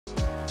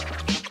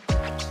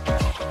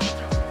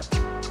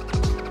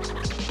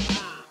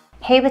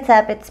Hey, what's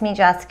up? It's me,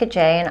 Jessica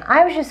J, and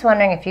I was just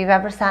wondering if you've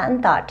ever sat and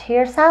thought to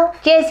yourself,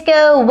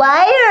 Jessica,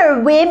 why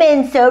are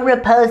women so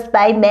repulsed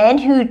by men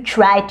who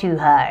try too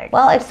hard?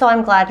 Well, if so,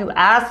 I'm glad you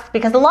asked,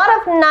 because a lot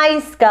of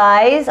nice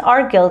guys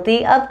are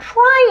guilty of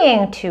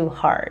trying too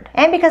hard.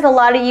 And because a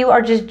lot of you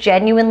are just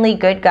genuinely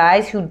good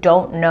guys who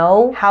don't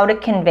know how to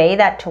convey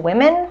that to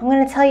women, I'm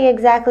going to tell you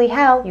exactly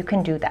how you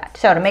can do that.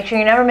 So to make sure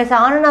you never miss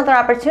out on another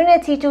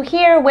opportunity to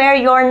hear where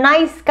your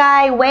nice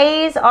guy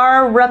ways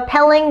are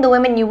repelling the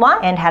women you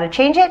want and how to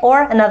change it,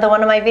 or another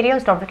one of my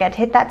videos, don't forget to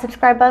hit that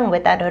subscribe button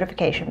with that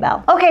notification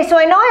bell. Okay, so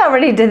I know I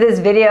already did this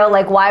video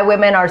like why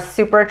women are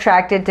super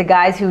attracted to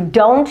guys who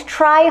don't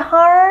try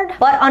hard,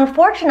 but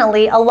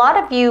unfortunately a lot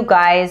of you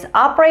guys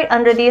operate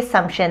under the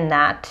assumption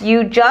that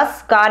you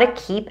just gotta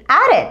keep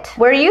at it,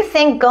 where you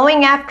think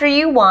going after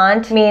you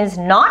want means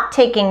not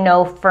taking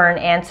no for an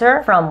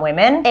answer from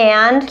women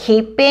and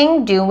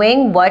keeping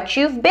doing what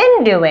you've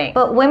been doing.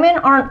 But women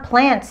aren't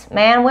plants,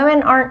 man.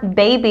 Women aren't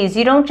babies.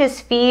 You don't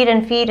just feed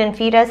and feed and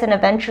feed us and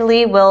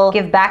eventually we'll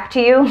give back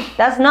to you.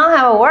 That's not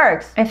how it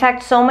works. In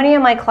fact, so many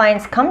of my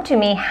clients come to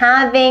me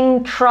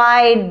having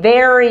tried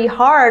very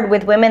hard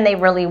with women they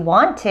really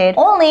wanted,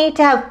 only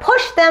to have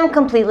pushed them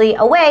completely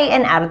away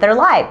and out of their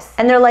lives.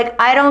 And they're like,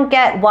 I don't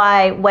get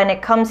why when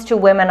it comes to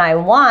women I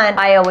want,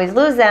 I always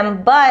lose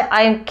them, but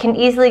I can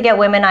easily get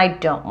women I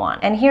don't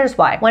want. And here's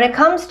why. When it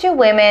comes to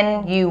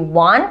women you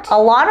want, a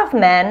lot of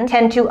men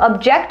tend to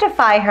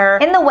objectify her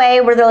in the way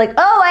where they're like,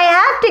 oh, I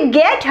have to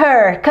get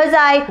her because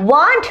I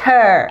want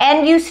her.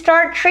 And you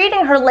start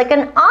treating her like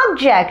an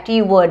object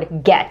you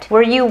would get,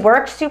 where you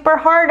worked super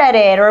hard at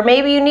it, or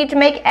maybe you need to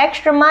make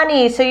extra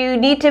money, so you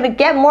need to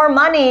get more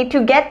money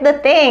to get the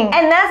thing.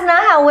 And that's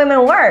not how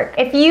women work.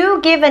 If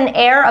you give an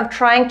air of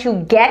trying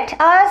to get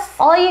us,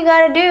 all you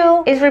gotta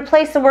do is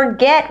replace the word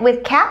get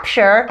with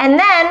capture, and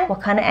then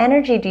what kind of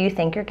energy do you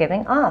think you're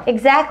giving off?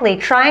 Exactly.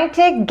 Trying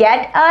to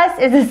get us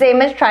is the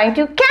same as trying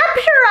to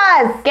capture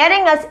us.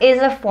 Getting us is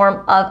a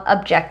form of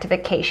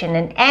objectification,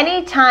 and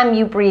anytime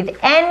you breathe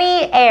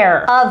any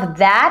air of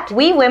that,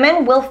 we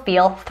women will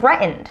feel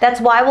threatened. That's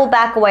why we'll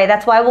back away.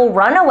 That's why we'll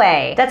run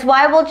away. That's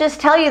why we'll just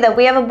tell you that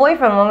we have a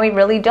boyfriend when we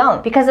really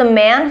don't. Because a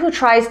man who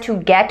tries to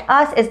get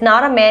us is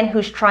not a man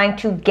who's trying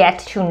to get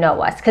to know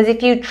us. Because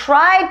if you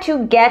tried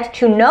to get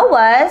to know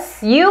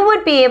us, you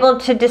would be able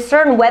to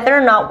discern whether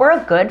or not we're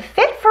a good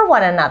fit for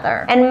one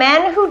another. And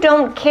men who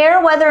don't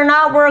care whether or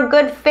not we're a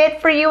good fit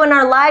for you in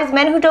our lives,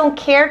 men who don't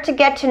care to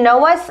get to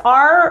know us,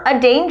 are a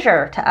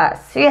danger to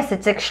us. So yes,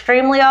 it's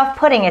extremely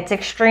off-putting. It's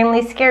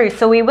extremely scary.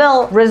 So we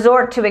will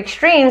resort to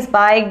extremes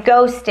by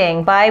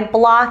ghosting, by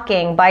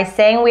blocking, by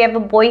saying we have a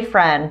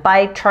boyfriend,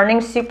 by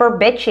turning super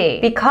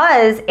bitchy,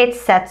 because it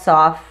sets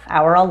off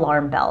our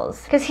alarm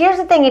bells. Because here's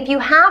the thing, if you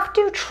have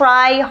to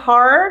try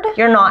hard,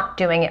 you're not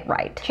doing it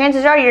right.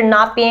 Chances are you're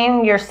not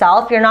being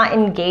yourself. You're not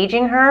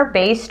engaging her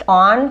based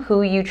on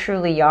who you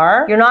truly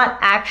are. You're not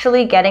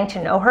actually getting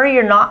to know her.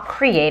 You're not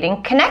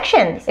creating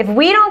connections. If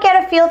we don't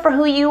get a feel for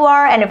who you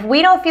are, and if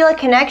we don't feel a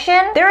connection,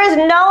 there is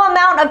no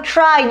amount of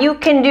try you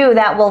can do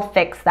that will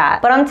fix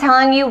that. But I'm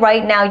telling you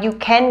right now, you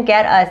can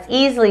get us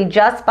easily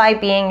just by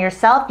being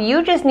yourself.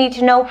 You just need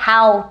to know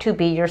how to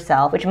be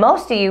yourself, which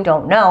most of you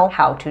don't know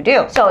how to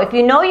do. So if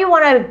you know you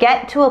want to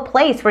get to a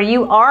place where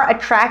you are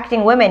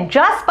attracting women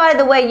just by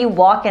the way you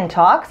walk and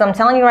talk, because I'm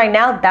telling you right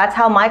now, that's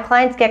how my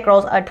clients get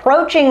girls: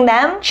 approaching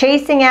them,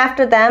 chasing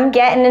after them,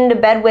 getting into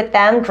bed with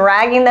them,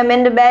 dragging them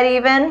into bed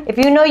even. If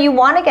you know you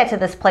want to get to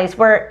this place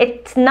where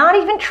it's not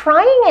even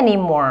trying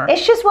anymore,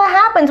 it's just what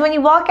happens when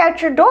you walk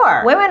out your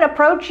door. Women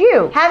approach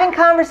you. Having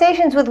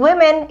conversations with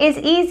women is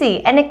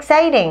easy and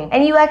exciting,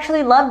 and you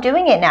actually love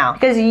doing it now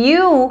because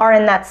you are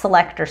in that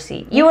selector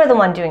seat. You are the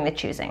one doing the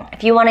choosing.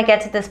 If you want to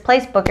get to this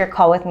place, book your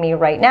call with me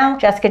right now.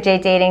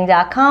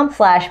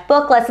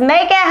 JessicaJDating.com/book. Let's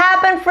make it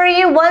happen for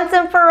you once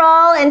and for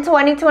all in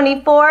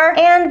 2024.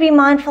 And be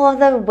mindful of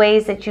the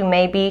ways that you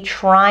may be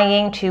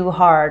trying too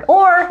hard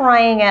or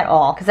trying at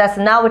all, because that's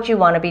not what you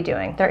want to be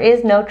doing. There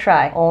is no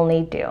try,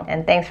 only do.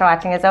 And thanks for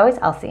watching as always.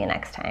 I'll see you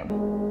next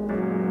time.